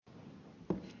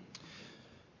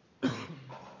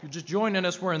you're just joining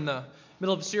us, we're in the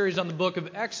middle of a series on the book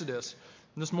of Exodus.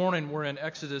 And this morning we're in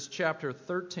Exodus chapter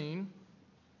 13,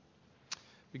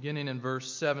 beginning in verse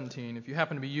 17. If you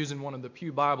happen to be using one of the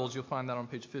Pew Bibles, you'll find that on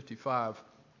page 55.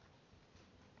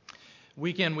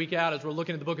 Week in, week out, as we're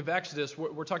looking at the book of Exodus,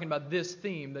 we're talking about this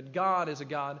theme, that God is a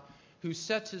God who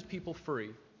sets his people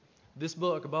free. This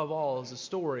book, above all, is a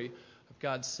story of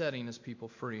God setting his people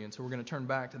free. And so we're going to turn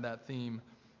back to that theme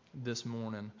this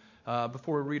morning.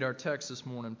 Before we read our text this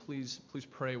morning, please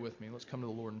pray with me. Let's come to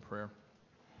the Lord in prayer.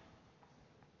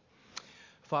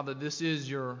 Father, this is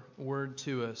your word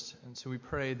to us, and so we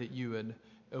pray that you would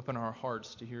open our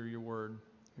hearts to hear your word.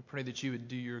 We pray that you would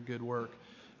do your good work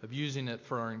of using it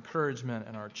for our encouragement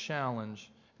and our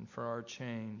challenge and for our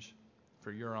change,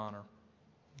 for your honor.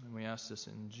 And we ask this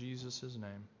in Jesus'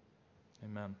 name.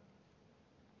 Amen.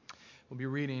 We'll be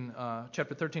reading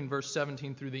chapter 13, verse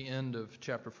 17 through the end of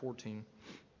chapter 14.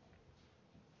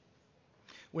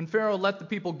 When Pharaoh let the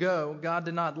people go, God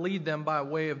did not lead them by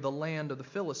way of the land of the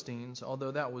Philistines,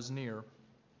 although that was near.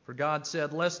 For God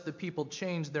said, "Lest the people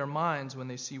change their minds when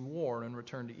they see war and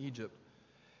return to Egypt."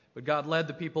 But God led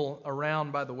the people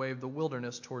around by the way of the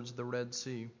wilderness towards the Red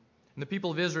Sea. And the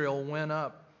people of Israel went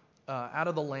up out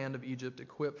of the land of Egypt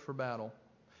equipped for battle.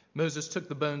 Moses took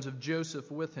the bones of Joseph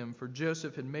with him, for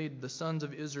Joseph had made the sons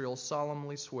of Israel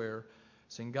solemnly swear,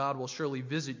 saying, "God will surely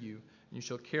visit you, and you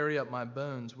shall carry up my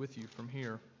bones with you from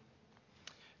here."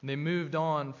 And they moved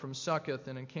on from Succoth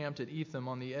and encamped at Etham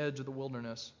on the edge of the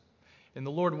wilderness. And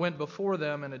the Lord went before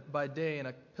them and by day in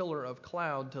a pillar of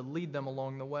cloud to lead them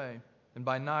along the way, and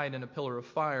by night in a pillar of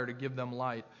fire to give them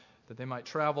light, that they might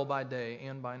travel by day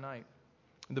and by night.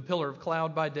 The pillar of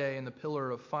cloud by day and the pillar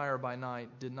of fire by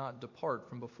night did not depart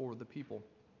from before the people.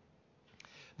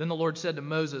 Then the Lord said to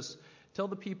Moses, "Tell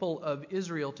the people of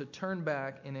Israel to turn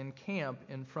back and encamp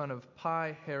in front of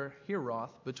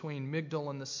Pi-hahiroth, between Migdol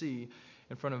and the sea,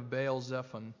 in front of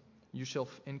Baal-zephon. You shall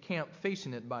encamp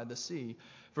facing it by the sea.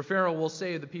 For Pharaoh will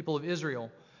say to the people of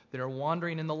Israel, 'They are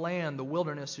wandering in the land, the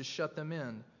wilderness has shut them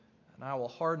in.' And I will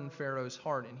harden Pharaoh's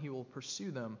heart, and he will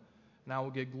pursue them. And I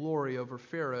will get glory over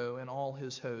Pharaoh and all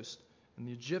his host, and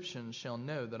the Egyptians shall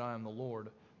know that I am the Lord."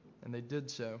 And they did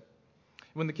so.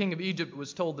 When the king of Egypt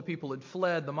was told the people had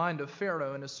fled, the mind of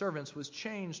Pharaoh and his servants was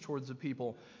changed towards the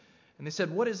people. And they said,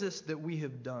 "What is this that we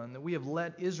have done, that we have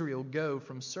let Israel go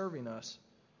from serving us?"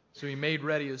 So he made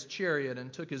ready his chariot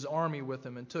and took his army with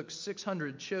him, and took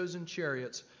 600 chosen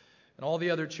chariots and all the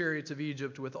other chariots of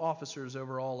Egypt with officers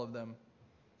over all of them.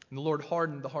 And the Lord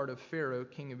hardened the heart of Pharaoh,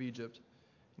 king of Egypt.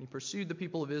 And he pursued the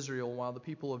people of Israel while the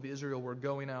people of Israel were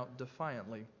going out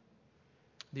defiantly.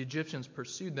 The Egyptians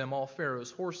pursued them, all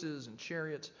Pharaoh's horses and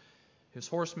chariots, his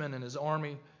horsemen and his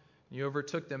army. And he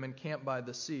overtook them and camped by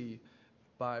the sea,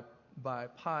 by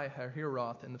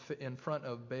Pi-hahiroth in front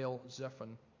of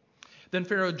Baal-zephon. Then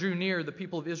Pharaoh drew near, the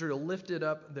people of Israel lifted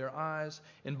up their eyes,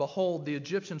 and behold, the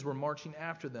Egyptians were marching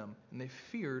after them, and they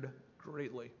feared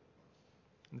greatly.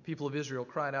 And the people of Israel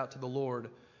cried out to the Lord,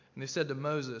 and they said to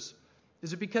Moses,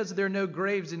 "Is it because there are no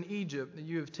graves in Egypt that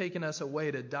you have taken us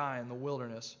away to die in the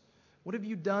wilderness? What have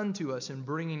you done to us in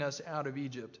bringing us out of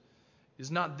Egypt? Is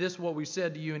not this what we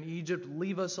said to you in Egypt?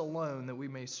 Leave us alone that we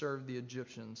may serve the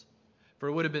Egyptians. For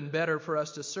it would have been better for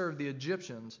us to serve the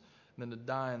Egyptians than to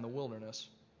die in the wilderness."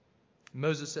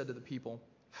 Moses said to the people,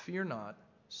 "Fear not,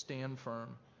 stand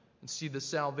firm, and see the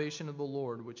salvation of the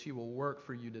Lord, which he will work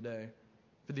for you today.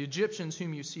 For the Egyptians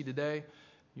whom you see today,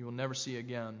 you will never see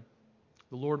again.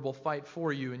 The Lord will fight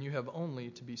for you, and you have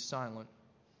only to be silent."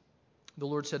 The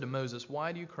Lord said to Moses,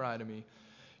 "Why do you cry to me?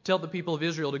 Tell the people of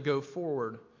Israel to go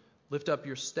forward. Lift up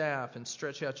your staff and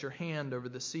stretch out your hand over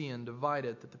the sea and divide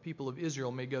it, that the people of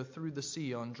Israel may go through the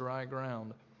sea on dry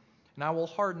ground. And I will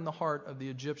harden the heart of the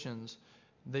Egyptians.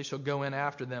 They shall go in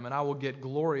after them, and I will get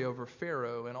glory over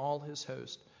Pharaoh and all his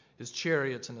host, his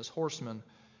chariots and his horsemen.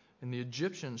 And the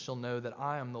Egyptians shall know that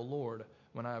I am the Lord,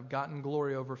 when I have gotten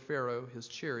glory over Pharaoh, his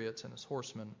chariots, and his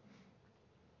horsemen."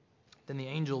 Then the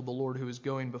angel of the Lord who was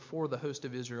going before the host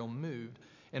of Israel moved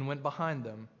and went behind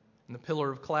them. And the pillar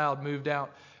of cloud moved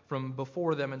out from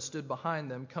before them and stood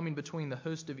behind them, coming between the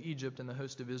host of Egypt and the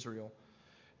host of Israel.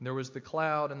 And there was the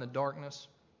cloud and the darkness,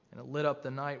 and it lit up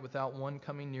the night without one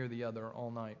coming near the other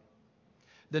all night.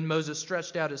 Then Moses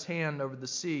stretched out his hand over the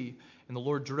sea, and the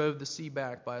Lord drove the sea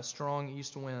back by a strong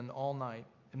east wind all night,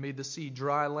 and made the sea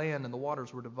dry land, and the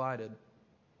waters were divided.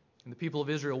 And the people of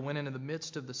Israel went into the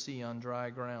midst of the sea on dry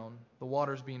ground, the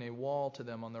waters being a wall to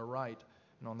them on their right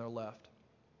and on their left.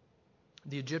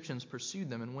 The Egyptians pursued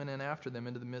them and went in after them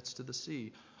into the midst of the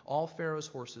sea, all Pharaoh's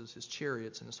horses, his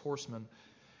chariots, and his horsemen.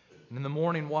 And in the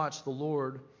morning watch the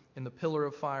Lord and the pillar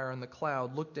of fire and the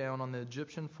cloud looked down on the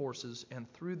Egyptian forces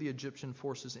and threw the Egyptian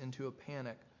forces into a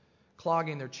panic,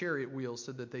 clogging their chariot wheels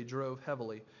so that they drove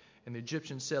heavily. And the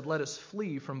Egyptians said, "Let us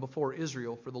flee from before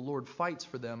Israel, for the Lord fights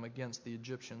for them against the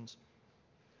Egyptians."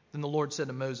 Then the Lord said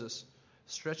to Moses,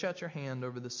 "Stretch out your hand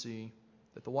over the sea,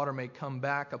 that the water may come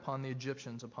back upon the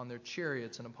Egyptians, upon their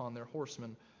chariots, and upon their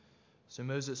horsemen." So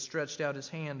Moses stretched out his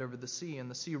hand over the sea, and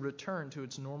the sea returned to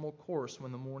its normal course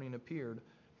when the morning appeared.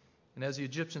 And as the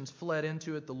Egyptians fled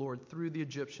into it, the Lord threw the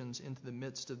Egyptians into the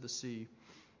midst of the sea.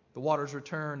 The waters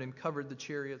returned and covered the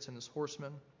chariots and his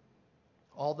horsemen.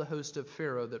 All the host of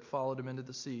Pharaoh that followed him into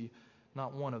the sea,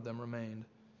 not one of them remained.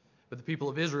 But the people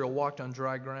of Israel walked on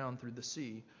dry ground through the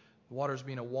sea, the waters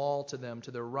being a wall to them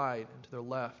to their right and to their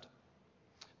left.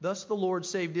 Thus the Lord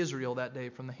saved Israel that day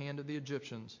from the hand of the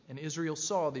Egyptians, and Israel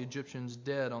saw the Egyptians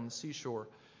dead on the seashore.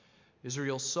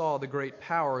 Israel saw the great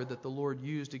power that the Lord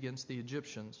used against the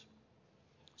Egyptians.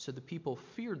 So the people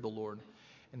feared the Lord,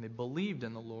 and they believed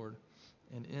in the Lord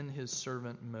and in his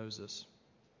servant Moses.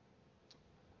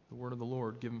 The word of the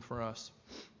Lord given for us.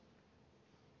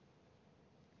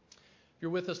 If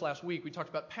you're with us last week, we talked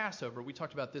about Passover. We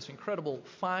talked about this incredible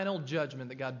final judgment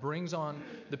that God brings on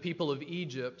the people of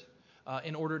Egypt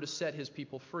in order to set his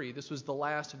people free. This was the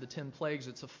last of the 10 plagues.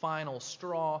 It's a final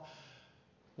straw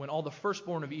when all the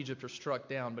firstborn of Egypt are struck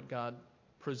down, but God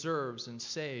preserves and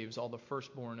saves all the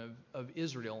firstborn of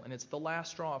Israel. And it's the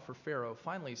last straw for Pharaoh.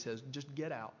 Finally, he says, just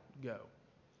get out, go.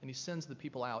 And he sends the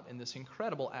people out in this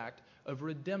incredible act of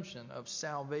redemption, of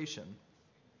salvation.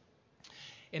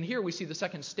 And here we see the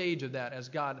second stage of that as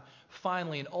God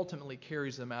finally and ultimately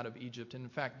carries them out of Egypt and, in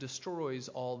fact, destroys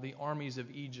all the armies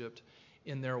of Egypt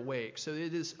in their wake. So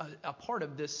it is a part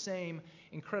of this same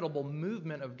incredible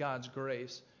movement of God's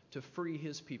grace to free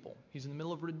his people. He's in the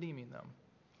middle of redeeming them.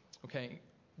 Okay,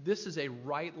 this is a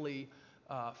rightly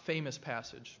famous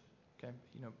passage. Okay,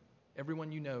 everyone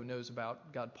knows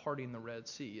about God parting the Red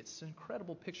Sea. It's an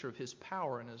incredible picture of his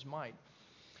power and his might.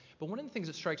 But one of the things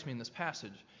that strikes me in this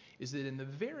passage is that in the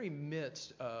very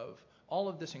midst of all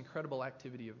of this incredible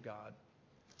activity of God,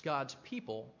 God's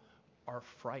people are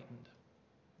frightened.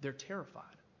 They're terrified.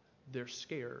 They're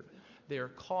scared. They are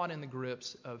caught in the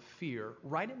grips of fear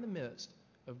right in the midst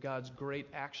of God's great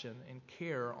action and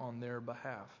care on their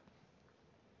behalf.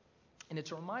 And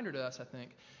it's a reminder to us, I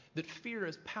think, that fear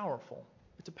is powerful.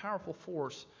 It's a powerful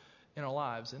force in our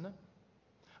lives, isn't it?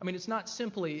 I mean, it's not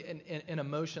simply an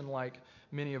emotion like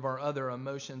many of our other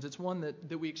emotions. It's one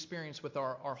that we experience with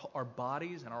our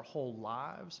bodies and our whole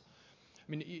lives.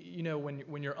 I mean,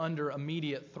 when you're under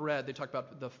immediate threat, they talk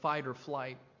about the fight or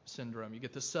flight syndrome. You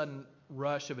get the sudden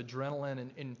rush of adrenaline,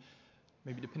 and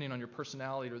maybe depending on your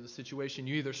personality or the situation,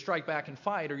 you either strike back and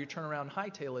fight or you turn around and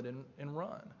hightail it and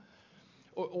run.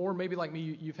 Or maybe like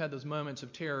me, you've had those moments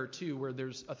of terror too where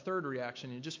there's a third reaction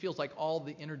and it just feels like all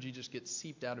the energy just gets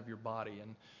seeped out of your body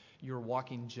and you're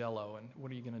walking jello, and what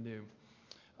are you going to do?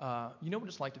 You know what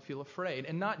it's like to feel afraid,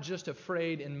 and not just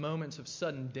afraid in moments of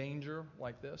sudden danger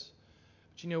like this,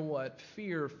 but you know what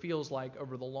fear feels like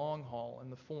over the long haul in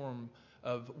the form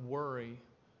of worry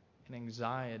and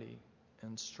anxiety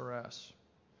and stress.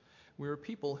 We're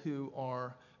people who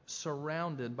are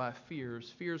surrounded by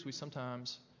fears we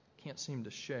sometimes can't seem to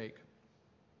shake.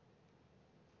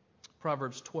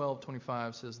 Proverbs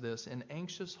 12:25 says this, "An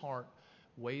anxious heart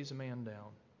weighs a man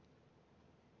down."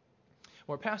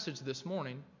 Our passage this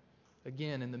morning,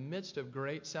 again, in the midst of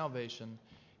great salvation,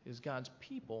 is God's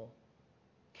people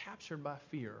captured by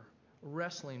fear,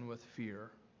 wrestling with fear.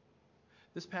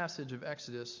 This passage of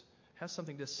Exodus has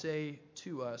something to say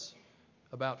to us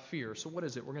about fear. So what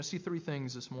is it? We're going to see three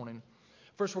things this morning.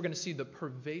 First, we're going to see the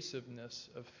pervasiveness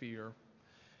of fear.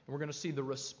 And we're going to see the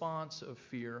response of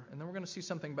fear. And then we're going to see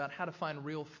something about how to find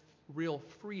real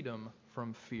freedom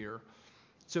from fear.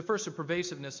 So first, the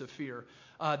pervasiveness of fear.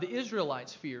 The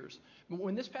Israelites' fears.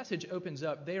 When this passage opens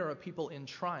up, they are a people in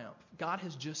triumph. God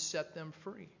has just set them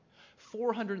free.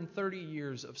 430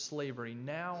 years of slavery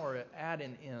now are at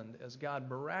an end as God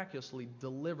miraculously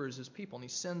delivers his people and he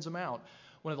sends them out.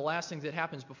 One of the last things that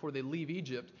happens before they leave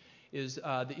Egypt is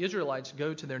the Israelites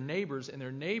go to their neighbors, and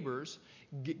their neighbors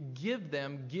give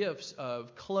them gifts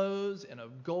of clothes and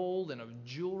of gold and of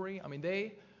jewelry. I mean,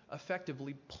 they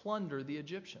effectively plunder the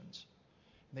Egyptians.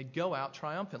 They go out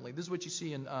triumphantly. This is what you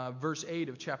see in verse 8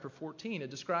 of chapter 14. It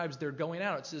describes their going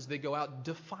out. It says they go out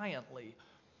defiantly.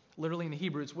 Literally in the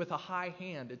Hebrew, it's with a high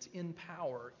hand. It's in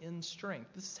power, in strength.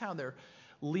 This is how they're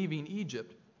leaving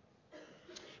Egypt.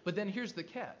 But then here's the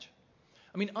catch.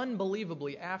 I mean,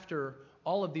 unbelievably, after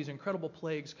all of these incredible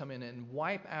plagues come in and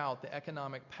wipe out the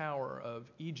economic power of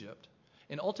Egypt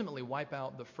and ultimately wipe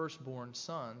out the firstborn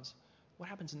sons, what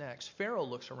happens next? Pharaoh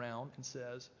looks around and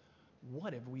says,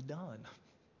 what have we done?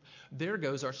 There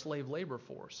goes our slave labor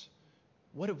force.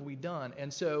 What have we done?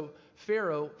 And so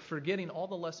Pharaoh, forgetting all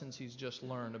the lessons he's just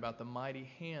learned about the mighty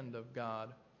hand of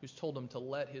God, who's told him to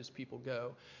let his people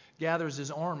go, gathers his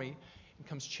army and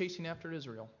comes chasing after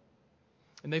Israel.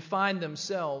 And they find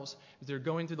themselves, as they're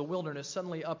going through the wilderness,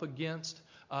 suddenly up against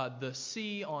the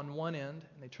sea on one end,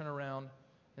 and they turn around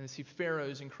and they see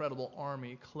Pharaoh's incredible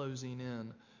army closing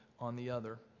in on the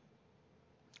other.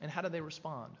 And how do they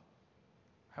respond?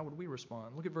 How would we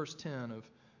respond? Look at verse 10 of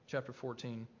chapter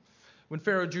 14. When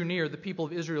Pharaoh drew near, the people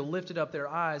of Israel lifted up their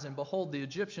eyes, and behold, the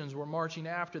Egyptians were marching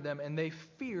after them, and they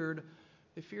feared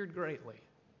greatly.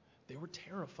 They were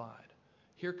terrified.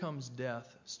 Here comes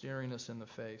death staring us in the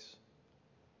face.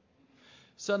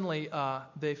 Suddenly,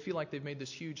 they feel like they've made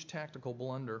this huge tactical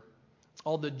blunder.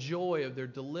 All the joy of their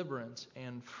deliverance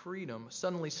and freedom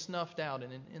suddenly snuffed out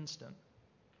in an instant.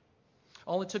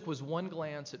 All it took was one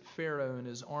glance at Pharaoh and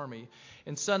his army,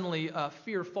 and suddenly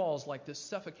fear falls like this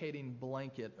suffocating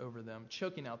blanket over them,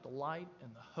 choking out the light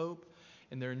and the hope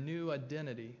and their new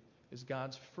identity as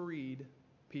God's freed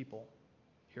people.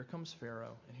 Here comes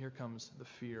Pharaoh, and here comes the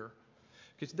fear.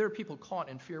 Because there are people caught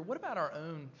in fear. What about our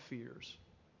own fears?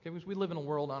 Okay, because we live in a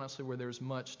world, honestly, where there's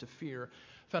much to fear.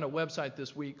 I found a website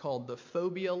this week called the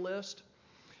Phobia List.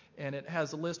 And it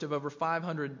has a list of over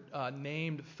 500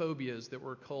 named phobias that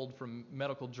were culled from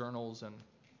medical journals. And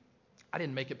I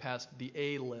didn't make it past the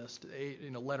A list,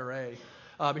 letter A.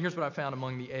 But here's what I found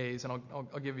among the A's. And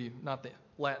I'll give you not the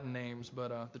Latin names,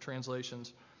 but the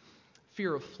translations.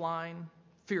 Fear of flying,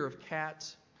 fear of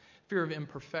cats, fear of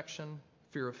imperfection,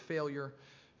 fear of failure,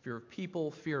 fear of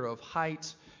people, fear of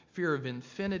heights, fear of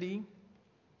infinity,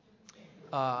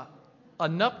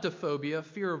 anuptophobia,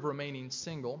 fear of remaining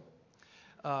single.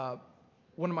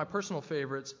 One of my personal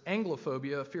favorites,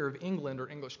 Anglophobia, fear of England or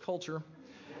English culture.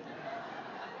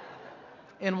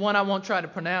 And one I won't try to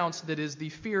pronounce that is the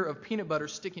fear of peanut butter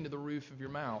sticking to the roof of your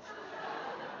mouth.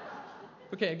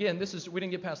 Okay, again, we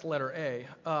didn't get past letter A.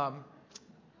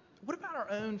 What about our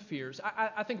own fears?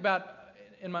 I think about,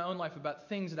 in my own life, about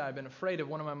things that I've been afraid of.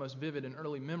 One of my most vivid and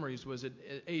early memories was at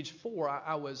age 4,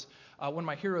 I was, one of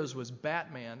my heroes was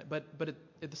Batman. But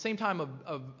at the same time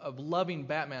of loving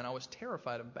Batman, I was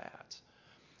terrified of bats.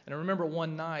 And I remember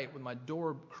one night with my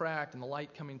door cracked and the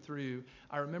light coming through,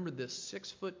 I remember this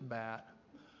 6-foot bat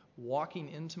walking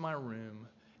into my room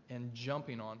and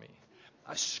jumping on me.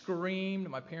 I screamed,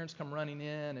 my parents come running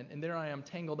in, and there I am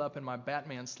tangled up in my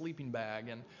Batman sleeping bag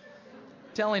and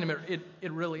telling them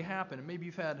it really happened. And maybe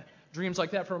you've had dreams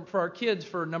like that. For our kids,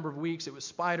 for a number of weeks, it was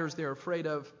spiders they were afraid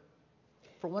of.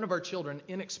 For one of our children,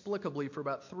 inexplicably, for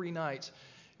about 3 nights,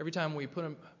 every time we put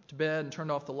him to bed and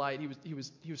turned off the light, he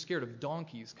was scared of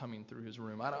donkeys coming through his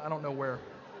room. I don't know where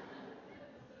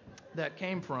that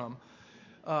came from.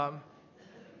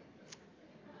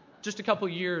 Just a couple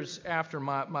years after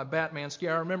my Batman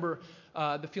scare, I remember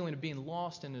the feeling of being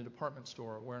lost in a department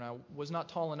store where I was not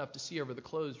tall enough to see over the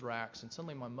clothes racks, and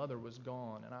suddenly my mother was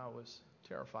gone, and I was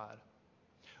terrified.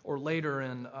 Or later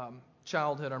in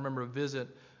childhood, I remember a visit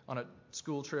on a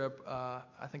school trip,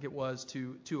 I think it was,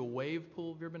 to a wave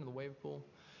pool. Have you ever been to the wave pool?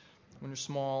 When you're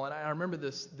small. And I remember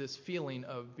this feeling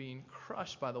of being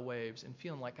crushed by the waves and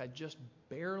feeling like I just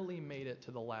barely made it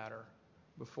to the ladder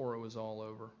before it was all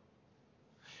over.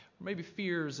 Or maybe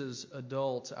fears as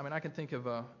adults. I mean, I can think of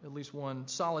at least one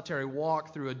solitary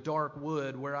walk through a dark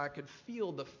wood where I could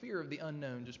feel the fear of the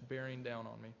unknown just bearing down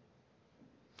on me.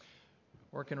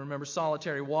 Or I can remember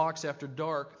solitary walks after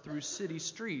dark through city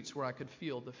streets where I could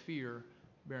feel the fear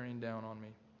bearing down on me.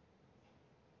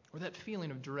 Or that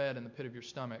feeling of dread in the pit of your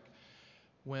stomach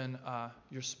when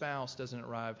your spouse doesn't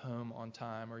arrive home on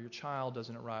time, or your child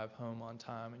doesn't arrive home on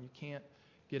time, and you can't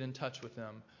get in touch with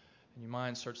them, and your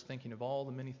mind starts thinking of all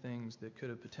the many things that could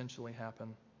have potentially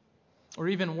happened. Or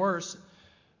even worse,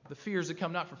 the fears that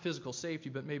come not from physical safety,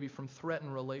 but maybe from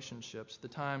threatened relationships. The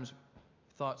times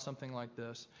thought something like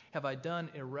this: have I done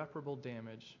irreparable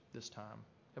damage this time?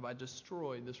 Have I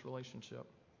destroyed this relationship?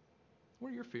 What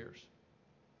are your fears?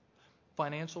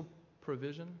 Financial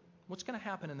provision? What's going to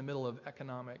happen in the middle of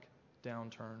economic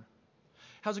downturn?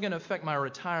 How's it going to affect my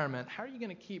retirement? How are you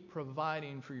going to keep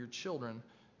providing for your children?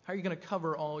 How are you going to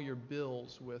cover all your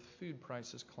bills with food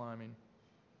prices climbing?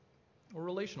 Or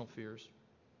relational fears.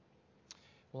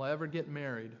 Will I ever get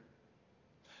married?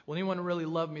 Will anyone really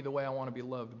love me the way I want to be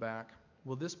loved back?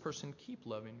 Will this person keep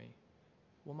loving me?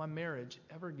 Will my marriage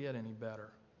ever get any better?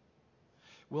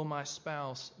 Will my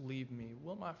spouse leave me?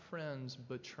 Will my friends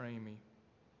betray me?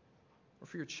 Or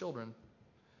for your children,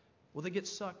 will they get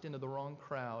sucked into the wrong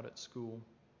crowd at school?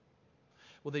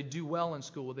 Will they do well in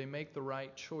school? Will they make the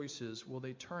right choices? Will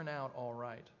they turn out all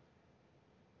right?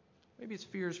 Maybe it's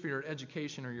fears for your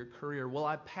education or your career. Will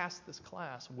I pass this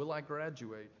class? Will I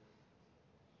graduate?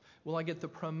 Will I get the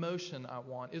promotion I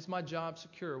want? Is my job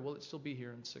secure? Will it still be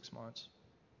here in 6 months?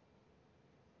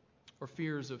 Or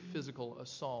fears of physical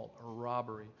assault or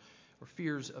robbery, or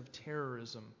fears of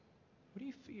terrorism. What do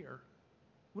you fear?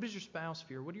 What does your spouse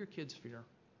fear? What do your kids fear?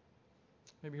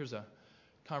 Maybe here's a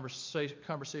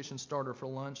conversation starter for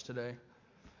lunch today.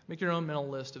 Make your own mental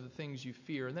list of the things you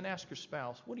fear, and then ask your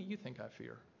spouse, what do you think I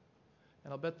fear?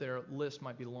 And I'll bet their list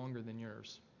might be longer than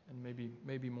yours, and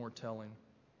maybe more telling.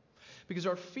 Because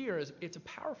our fear it's a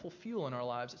powerful fuel in our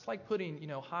lives. It's like putting,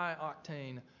 high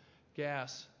octane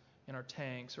gas in our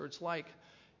tanks, or it's like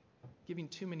giving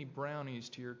too many brownies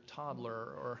to your toddler,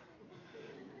 or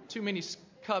too many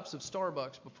cups of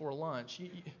Starbucks before lunch.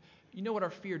 You know what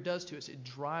our fear does to us? It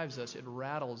drives us, it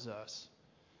rattles us,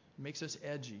 it makes us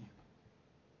edgy.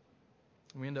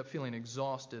 We end up feeling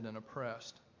exhausted and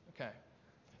oppressed. Okay,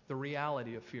 the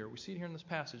reality of fear. We see it here in this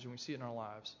passage, and we see it in our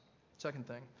lives. Second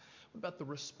thing, what about the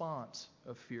response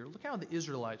of fear? Look how the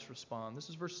Israelites respond. This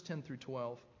is verses 10 through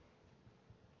 12.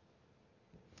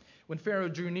 When Pharaoh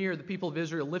drew near, the people of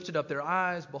Israel lifted up their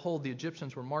eyes. Behold, the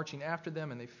Egyptians were marching after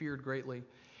them, and they feared greatly.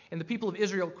 And the people of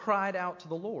Israel cried out to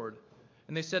the Lord.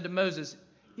 And they said to Moses,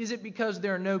 "Is it because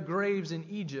there are no graves in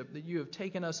Egypt that you have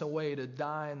taken us away to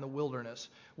die in the wilderness?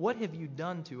 What have you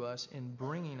done to us in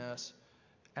bringing us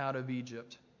out of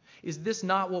Egypt? Is this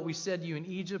not what we said to you in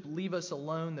Egypt? Leave us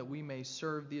alone that we may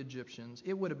serve the Egyptians.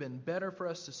 It would have been better for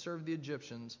us to serve the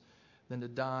Egyptians than to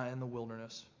die in the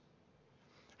wilderness."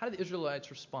 How do the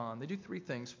Israelites respond? They do three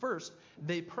things. First,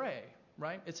 they pray,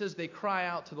 right? It says they cry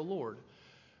out to the Lord,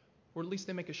 or at least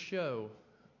they make a show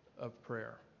of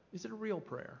prayer. Is it a real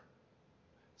prayer?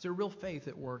 Is there real faith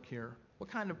at work here? What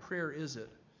kind of prayer is it?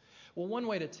 Well, one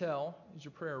way to tell, is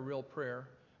your prayer a real prayer?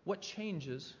 What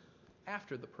changes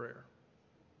after the prayer?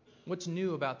 What's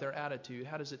new about their attitude?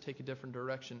 How does it take a different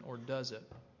direction, or does it?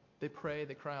 They pray,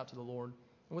 they cry out to the Lord.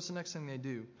 And what's the next thing they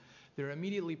do? They're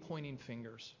immediately pointing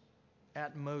fingers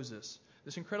at Moses,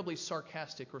 this incredibly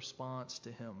sarcastic response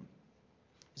to him.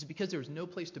 Is it because there was no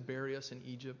place to bury us in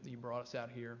Egypt that you brought us out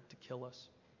here to kill us?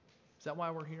 Is that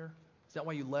why we're here? Is that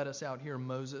why you led us out here,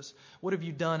 Moses? What have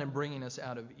you done in bringing us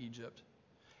out of Egypt?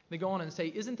 They go on and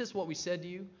say, isn't this what we said to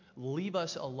you? Leave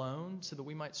us alone so that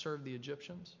we might serve the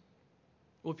Egyptians?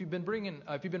 Well, if you've been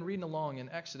reading along in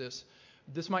Exodus,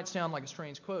 this might sound like a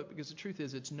strange quote, because the truth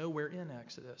is it's nowhere in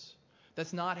Exodus.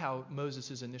 That's not how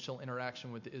Moses' initial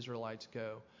interaction with the Israelites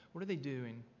go. What are they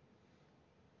doing?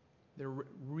 They're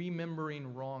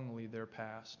remembering wrongly their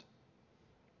past.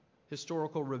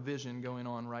 Historical revision going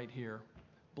on right here.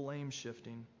 Blame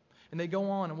shifting. And they go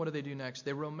on, and what do they do next?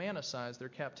 They romanticize their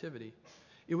captivity.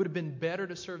 It would have been better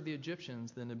to serve the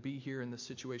Egyptians than to be here in the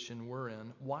situation we're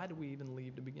in. Why did we even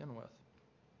leave to begin with?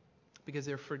 Because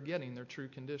they're forgetting their true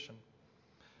condition.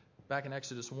 Back in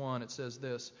Exodus 1, it says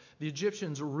this: "The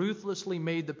Egyptians ruthlessly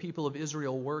made the people of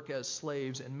Israel work as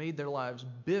slaves and made their lives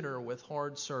bitter with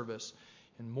hard service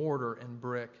in mortar and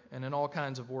brick and in all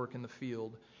kinds of work in the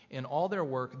field. In all their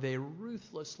work, they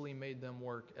ruthlessly made them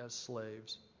work as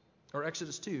slaves." Or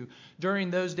Exodus 2, "During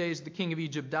those days the king of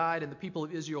Egypt died, and the people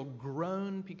of Israel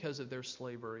groaned because of their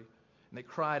slavery, and they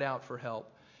cried out for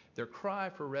help. Their cry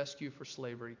for rescue for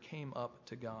slavery came up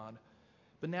to God."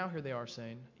 But now here they are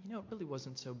saying, it really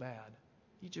wasn't so bad.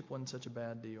 Egypt wasn't such a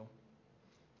bad deal.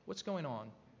 What's going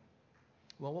on?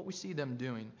 Well, what we see them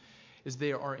doing is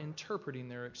they are interpreting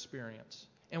their experience.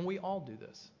 And we all do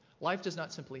this. Life does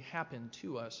not simply happen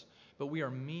to us, but we are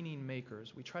meaning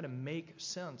makers. We try to make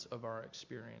sense of our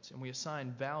experience, and we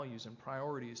assign values and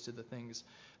priorities to the things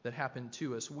that happen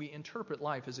to us. We interpret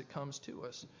life as it comes to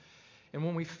us. And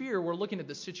when we fear, we're looking at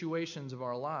the situations of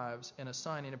our lives and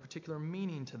assigning a particular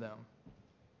meaning to them.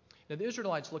 Now, the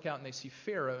Israelites look out and they see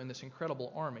Pharaoh in this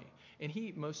incredible army, and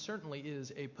he most certainly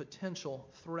is a potential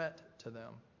threat to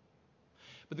them.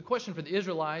 But the question for the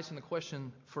Israelites and the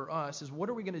question for us is, what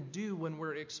are we going to do when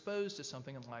we're exposed to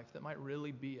something in life that might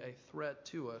really be a threat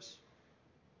to us?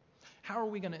 How are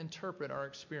we going to interpret our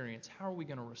experience? How are we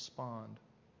going to respond?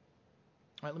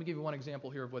 All right, let me give you one example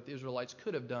here of what the Israelites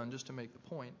could have done just to make the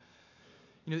point.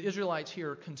 The Israelites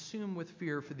here are consumed with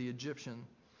fear for the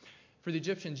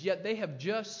Egyptians, yet they have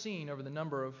just seen over the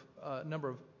number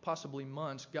of possibly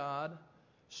months God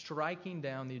striking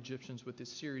down the Egyptians with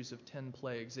this series of 10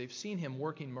 plagues. They've seen him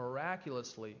working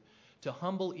miraculously to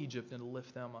humble Egypt and to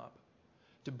lift them up,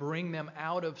 to bring them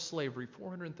out of slavery,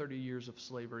 430 years of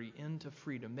slavery, into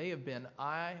freedom. They have been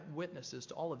eyewitnesses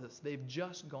to all of this. They've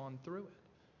just gone through it.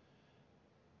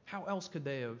 How else could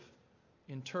they have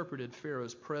interpreted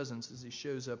Pharaoh's presence as he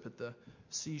shows up at the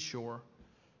seashore,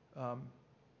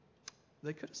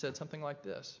 they could have said something like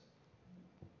this: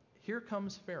 "Here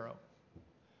comes Pharaoh.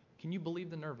 Can you believe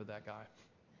the nerve of that guy?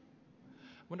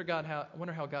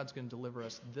 Wonder how God's going to deliver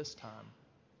us this time."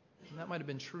 And that might have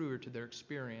been truer to their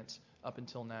experience up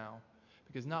until now,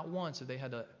 because not once have they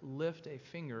had to lift a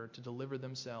finger to deliver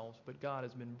themselves, but God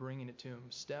has been bringing it to them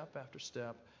step after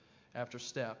step after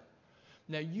step.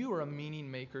 Now, you are a meaning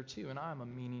maker too, and I'm a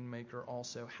meaning maker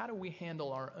also. How do we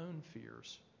handle our own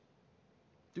fears?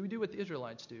 Do we do what the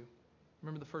Israelites do?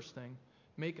 Remember the first thing: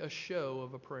 make a show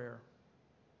of a prayer.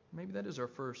 Maybe that is our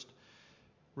first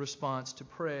response, to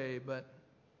pray, but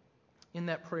in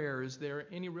that prayer, is there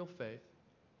any real faith,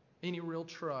 any real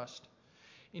trust,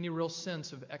 any real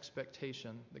sense of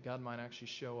expectation that God might actually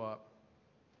show up?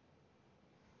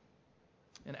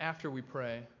 And after we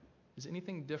pray, is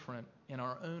anything different in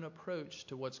our own approach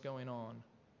to what's going on?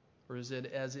 Or is it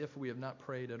as if we have not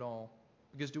prayed at all?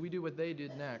 Because do we do what they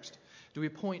did next? Do we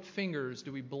point fingers?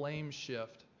 Do we blame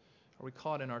shift? Are we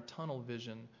caught in our tunnel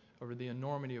vision over the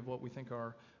enormity of what we think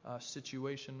our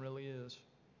situation really is?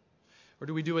 Or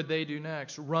do we do what they do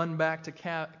next? Run back to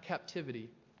captivity?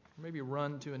 Or maybe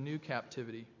run to a new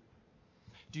captivity?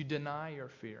 Do you deny your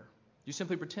fear? Do you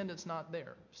simply pretend it's not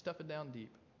there? Stuff it down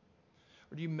deep?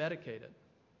 Or do you medicate it?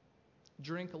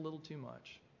 Drink a little too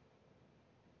much?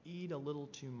 Eat a little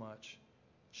too much?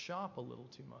 Shop a little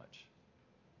too much?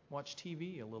 Watch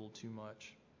TV a little too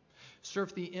much?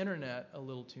 Surf the internet a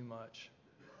little too much?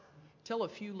 Tell a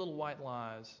few little white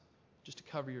lies just to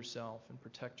cover yourself and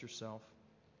protect yourself?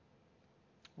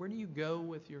 Where do you go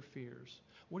with your fears?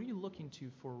 What are you looking to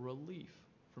for relief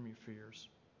from your fears?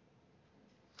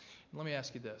 And let me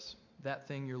ask you this: that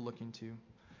thing you're looking to,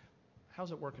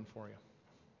 how's it working for you?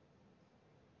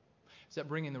 Is that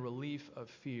bringing the relief of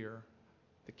fear,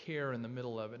 the care in the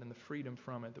middle of it, and the freedom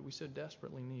from it that we so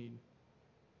desperately need?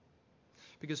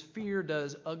 Because fear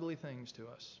does ugly things to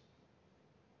us.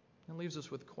 It leaves us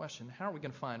with the question: how are we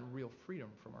going to find real freedom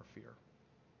from our fear?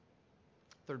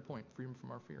 Third point: freedom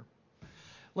from our fear.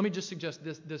 Let me just suggest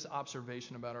this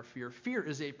observation about our fear. Fear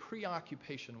is a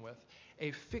preoccupation with,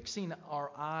 a fixing our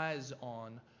eyes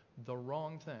on the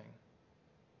wrong thing.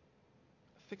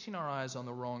 Fixing our eyes on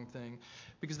the wrong thing.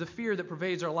 Because the fear that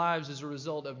pervades our lives is a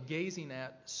result of gazing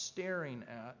at, staring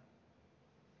at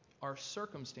our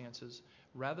circumstances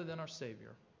rather than our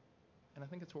Savior. And I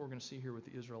think that's what we're going to see here with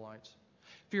the Israelites.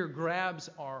 Fear grabs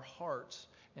our hearts,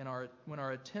 and when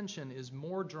our attention is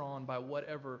more drawn by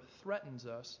whatever threatens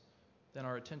us, then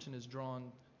our attention is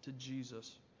drawn to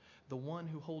Jesus, the one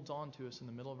who holds on to us in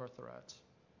the middle of our threats.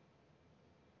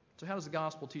 So how does the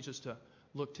gospel teach us to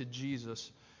look to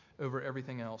Jesus over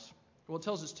everything else? Well, it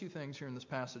tells us two things here in this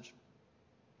passage.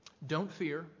 Don't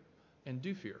fear and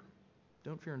do fear.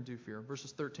 Don't fear and do fear.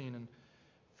 Verses 13 and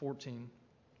 14.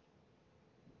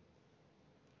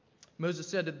 Moses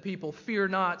said to the people, "Fear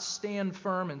not, stand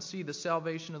firm and see the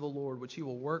salvation of the Lord, which he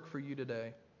will work for you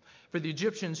today. For the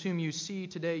Egyptians whom you see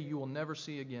today you will never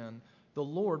see again. The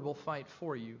Lord will fight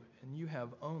for you, and you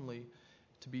have only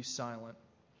to be silent."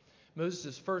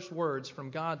 Moses' first words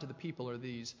from God to the people are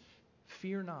these: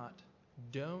 fear not,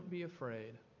 don't be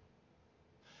afraid.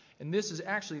 And this is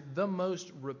actually the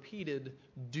most repeated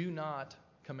do not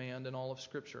command in all of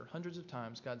Scripture. Hundreds of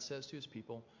times God says to his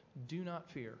people, do not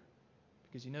fear,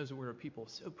 because he knows that we're a people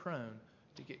so prone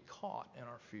to get caught in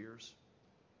our fears.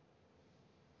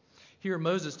 Here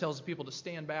Moses tells the people to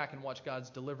stand back and watch God's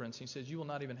deliverance. He says, you will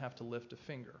not even have to lift a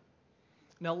finger.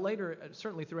 Now later,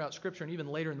 certainly throughout Scripture, and even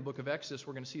later in the book of Exodus,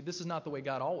 we're going to see this is not the way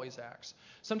God always acts.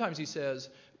 Sometimes he says,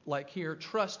 like here,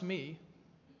 trust me,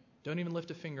 don't even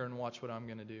lift a finger and watch what I'm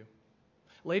going to do.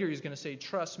 Later he's going to say,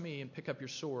 trust me and pick up your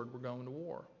sword, we're going to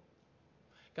war.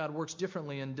 God works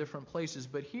differently in different places,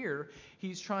 but here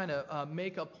he's trying to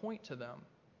make a point to them.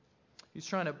 He's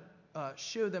trying to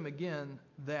show them again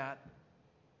that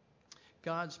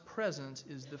God's presence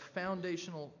is the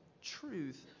foundational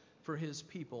truth for his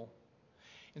people.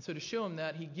 And so to show them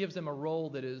that, he gives them a role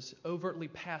that is overtly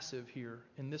passive here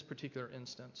in this particular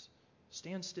instance.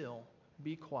 Stand still,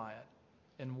 be quiet,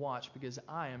 and watch, because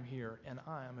I am here and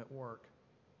I am at work.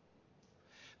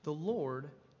 The Lord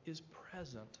is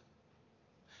present.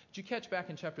 Did you catch back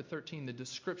in chapter 13 the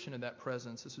description of that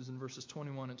presence? This was in verses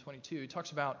 21 and 22. He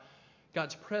talks about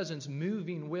God's presence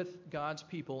moving with God's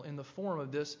people in the form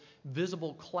of this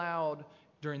visible cloud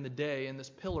during the day and this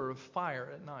pillar of fire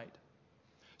at night.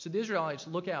 So the Israelites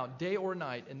look out day or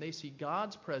night and they see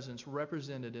God's presence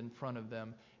represented in front of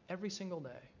them every single day.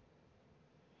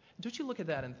 Don't you look at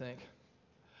that and think,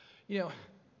 if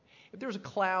there was a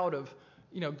cloud of,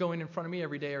 going in front of me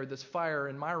every day, or this fire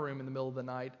in my room in the middle of the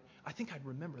night, I think I'd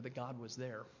remember that God was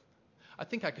there. I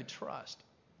think I could trust.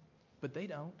 But they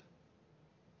don't.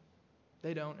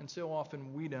 They don't, and so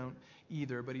often we don't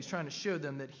either. But he's trying to show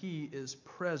them that he is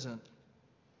present.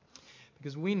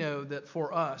 Because we know that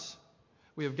for us,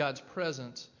 we have God's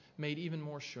presence made even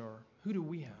more sure. Who do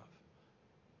we have?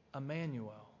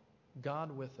 Emmanuel,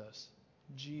 God with us,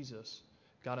 Jesus,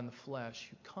 God in the flesh,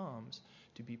 who comes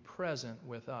to be present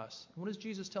with us. And what does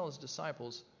Jesus tell his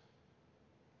disciples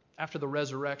after the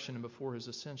resurrection and before his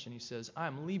ascension? He says,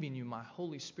 I'm leaving you my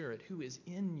Holy Spirit who is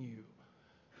in you.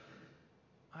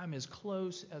 I'm as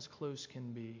close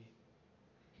can be.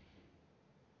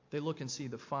 They look and see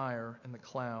the fire and the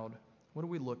cloud. What do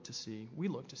we look to see? We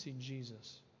look to see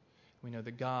Jesus. We know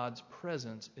that God's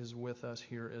presence is with us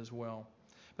here as well.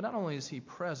 But not only is he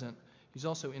present, he's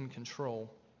also in control.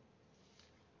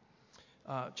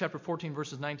 Chapter 14,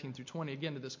 verses 19 through 20,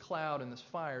 again to this cloud and this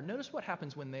fire. Notice what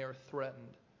happens when they are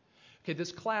threatened. Okay,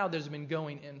 this cloud that has been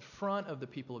going in front of the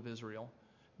people of Israel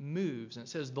moves. And it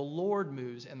says the Lord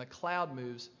moves and the cloud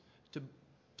moves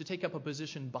to take up a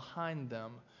position behind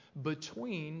them,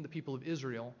 between the people of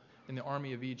Israel and the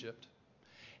army of Egypt.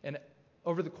 And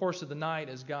over the course of the night,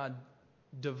 as God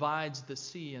divides the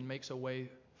sea and makes a way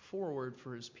forward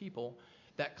for his people,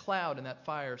 that cloud and that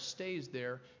fire stays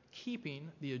there, keeping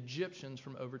the Egyptians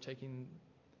from overtaking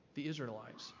the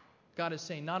Israelites. God is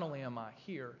saying, not only am I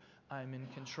here, I am in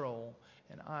control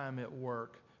and I am at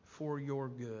work for your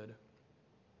good.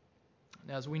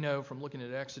 Now, as we know from looking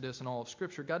at Exodus and all of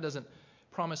Scripture, God doesn't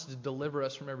promise to deliver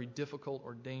us from every difficult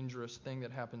or dangerous thing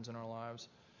that happens in our lives.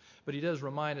 But he does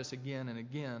remind us again and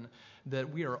again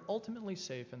that we are ultimately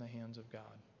safe in the hands of God.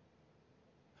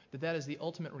 That is the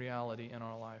ultimate reality in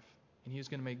our life. And he is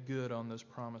going to make good on those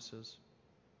promises.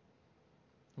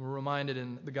 We're reminded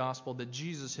in the gospel that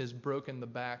Jesus has broken the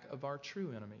back of our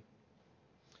true enemy.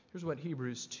 Here's what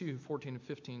Hebrews 2:14 and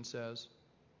 15 says.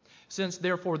 Since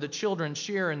therefore the children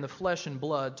share in the flesh and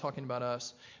blood, talking about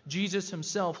us, Jesus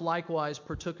himself likewise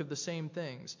partook of the same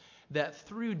things, that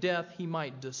through death he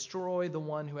might destroy the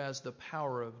one who has the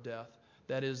power of death,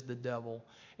 that is the devil,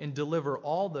 and deliver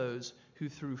all those who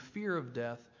through fear of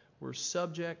death were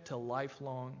subject to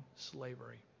lifelong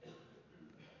slavery.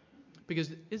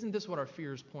 Because isn't this what our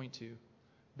fears point to?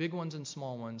 Big ones and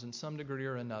small ones in some degree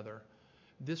or another.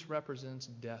 This represents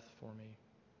death for me,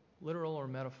 literal or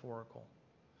metaphorical.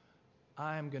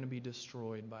 I am going to be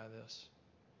destroyed by this.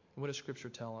 And what does Scripture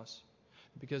tell us?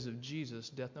 Because of Jesus,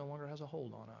 death no longer has a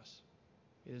hold on us.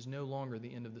 It is no longer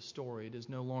the end of the story. It is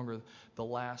no longer the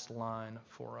last line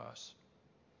for us.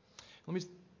 Let me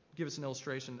give us an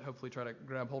illustration, hopefully try to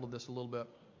grab hold of this a little bit.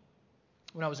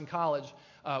 When I was in college,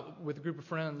 with a group of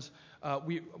friends,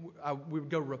 we would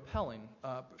go rappelling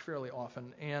fairly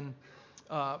often. And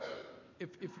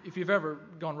if you've ever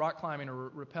gone rock climbing or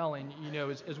rappelling, you know,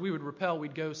 as we would rappel,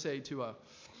 we'd go, say, to a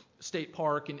state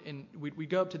park, and we'd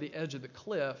go up to the edge of the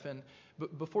cliff. And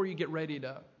before you get ready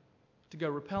to go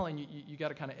rappelling, you got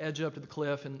to kind of edge up to the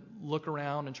cliff and look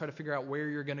around and try to figure out where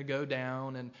you're going to go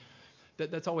down. And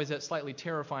that's always that slightly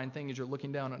terrifying thing as you're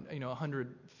looking down on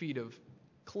 100 feet of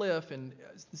cliff, and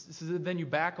then you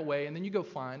back away, and then you go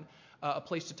find a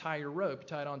place to tie your rope. You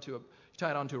tie it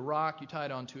onto a rock, you tie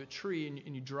it onto a tree,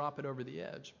 and you drop it over the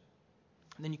edge.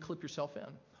 And then you clip yourself in.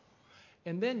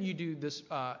 And then you do this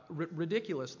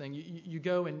ridiculous thing. You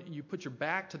go and you put your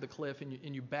back to the cliff,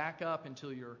 and you back up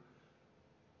until you're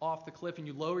off the cliff, and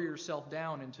you lower yourself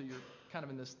down until you're kind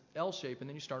of in this L shape, and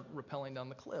then you start rappelling down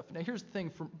the cliff. Now, here's the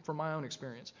thing from my own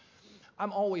experience.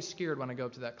 I'm always scared when I go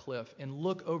up to that cliff and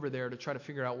look over there to try to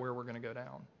figure out where we're going to go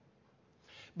down.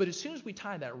 But as soon as we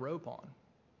tie that rope on,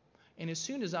 and as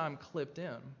soon as I'm clipped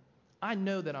in, I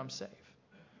know that I'm safe.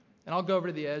 And I'll go over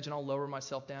to the edge and I'll lower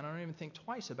myself down. I don't even think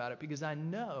twice about it because I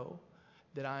know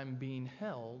that I'm being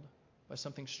held by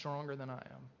something stronger than I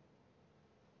am.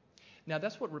 Now,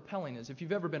 that's what rappelling is. If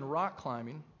you've ever been rock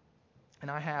climbing, and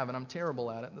I have, and I'm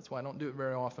terrible at it, that's why I don't do it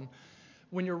very often.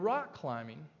 When you're rock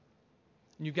climbing,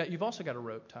 you've also got a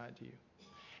rope tied to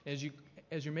you.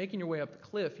 As you're making your way up the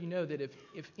cliff, you know that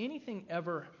if anything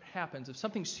ever happens, if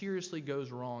something seriously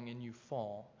goes wrong and you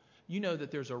fall, you know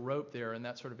that there's a rope there in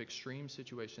that sort of extreme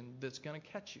situation that's going to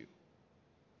catch you.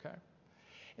 Okay?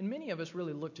 And many of us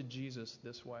really look to Jesus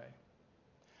this way.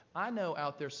 I know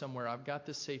out there somewhere I've got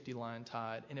this safety line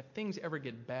tied, and if things ever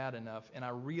get bad enough and I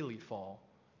really fall,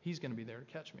 he's going to be there to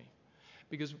catch me.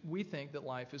 Because we think that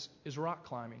life is rock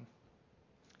climbing.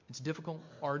 It's difficult,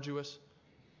 arduous,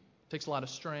 takes a lot of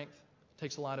strength,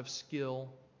 takes a lot of skill,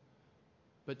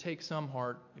 but take some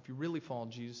heart. If you really fall,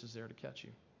 Jesus is there to catch you.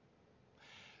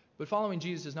 But following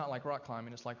Jesus is not like rock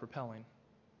climbing, it's like rappelling.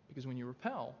 Because when you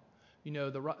rappel, you know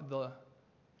the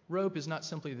rope is not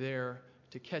simply there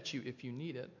to catch you if you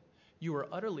need it. You are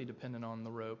utterly dependent on the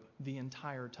rope the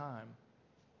entire time.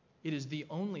 It is the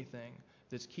only thing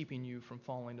that's keeping you from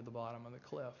falling to the bottom of the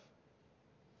cliff.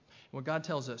 What God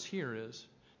tells us here is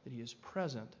that He is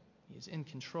present, He is in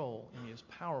control, and He is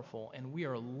powerful, and we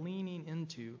are leaning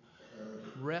into,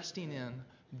 resting in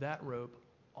that rope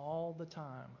all the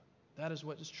time. That is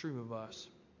what is true of us.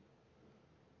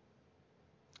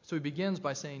 So he begins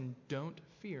by saying, don't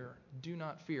fear, do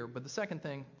not fear. But the second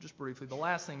thing, just briefly, the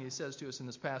last thing he says to us in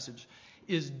this passage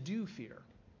is do fear.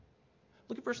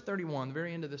 Look at verse 31, the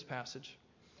very end of this passage.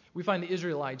 We find the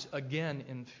Israelites again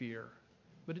in fear,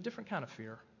 but a different kind of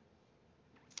fear.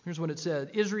 Here's what it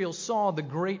said. Israel saw the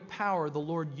great power the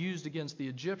Lord used against the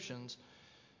Egyptians,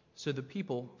 so the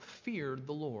people feared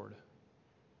the Lord.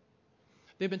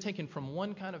 They've been taken from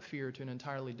one kind of fear to an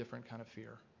entirely different kind of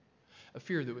fear. A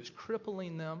fear that was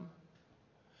crippling them,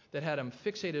 that had them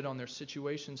fixated on their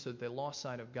situation so that they lost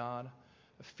sight of God.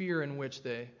 A fear in which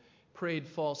they prayed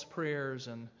false prayers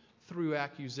and threw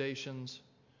accusations,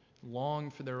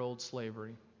 longed for their old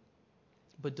slavery.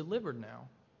 But delivered now,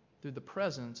 through the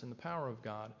presence and the power of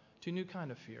God, to a new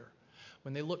kind of fear.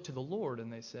 When they look to the Lord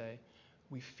and they say,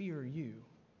 we fear you.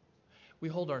 We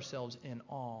hold ourselves in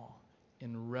awe,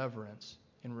 in reverence,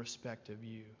 in respect of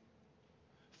you.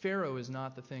 Pharaoh is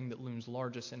not the thing that looms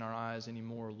largest in our eyes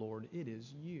anymore, Lord. It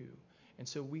is you. And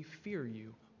so we fear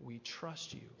you. We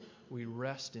trust you. We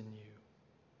rest in you.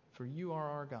 For you are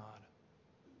our God.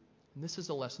 And this is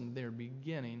a lesson they're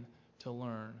beginning to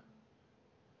learn.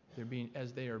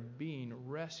 As they are being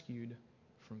rescued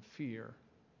from fear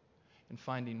and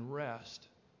finding rest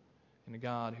in a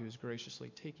God who is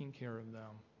graciously taking care of them.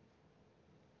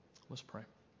 Let's pray.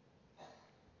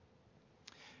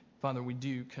 Father, we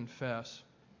do confess,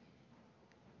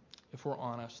 if we're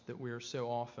honest, that we are so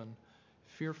often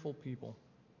fearful people.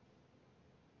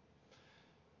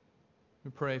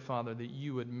 We pray, Father, that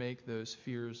you would make those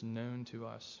fears known to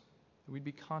us, that we'd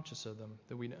be conscious of them,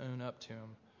 that we'd own up to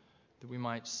them, that we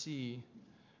might see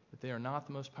that they are not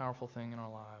the most powerful thing in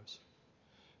our lives,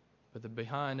 but that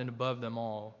behind and above them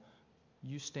all,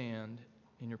 you stand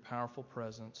in your powerful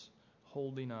presence,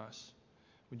 holding us.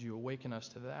 Would you awaken us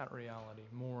to that reality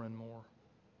more and more?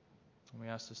 And we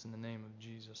ask this in the name of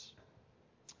Jesus.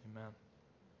 Amen.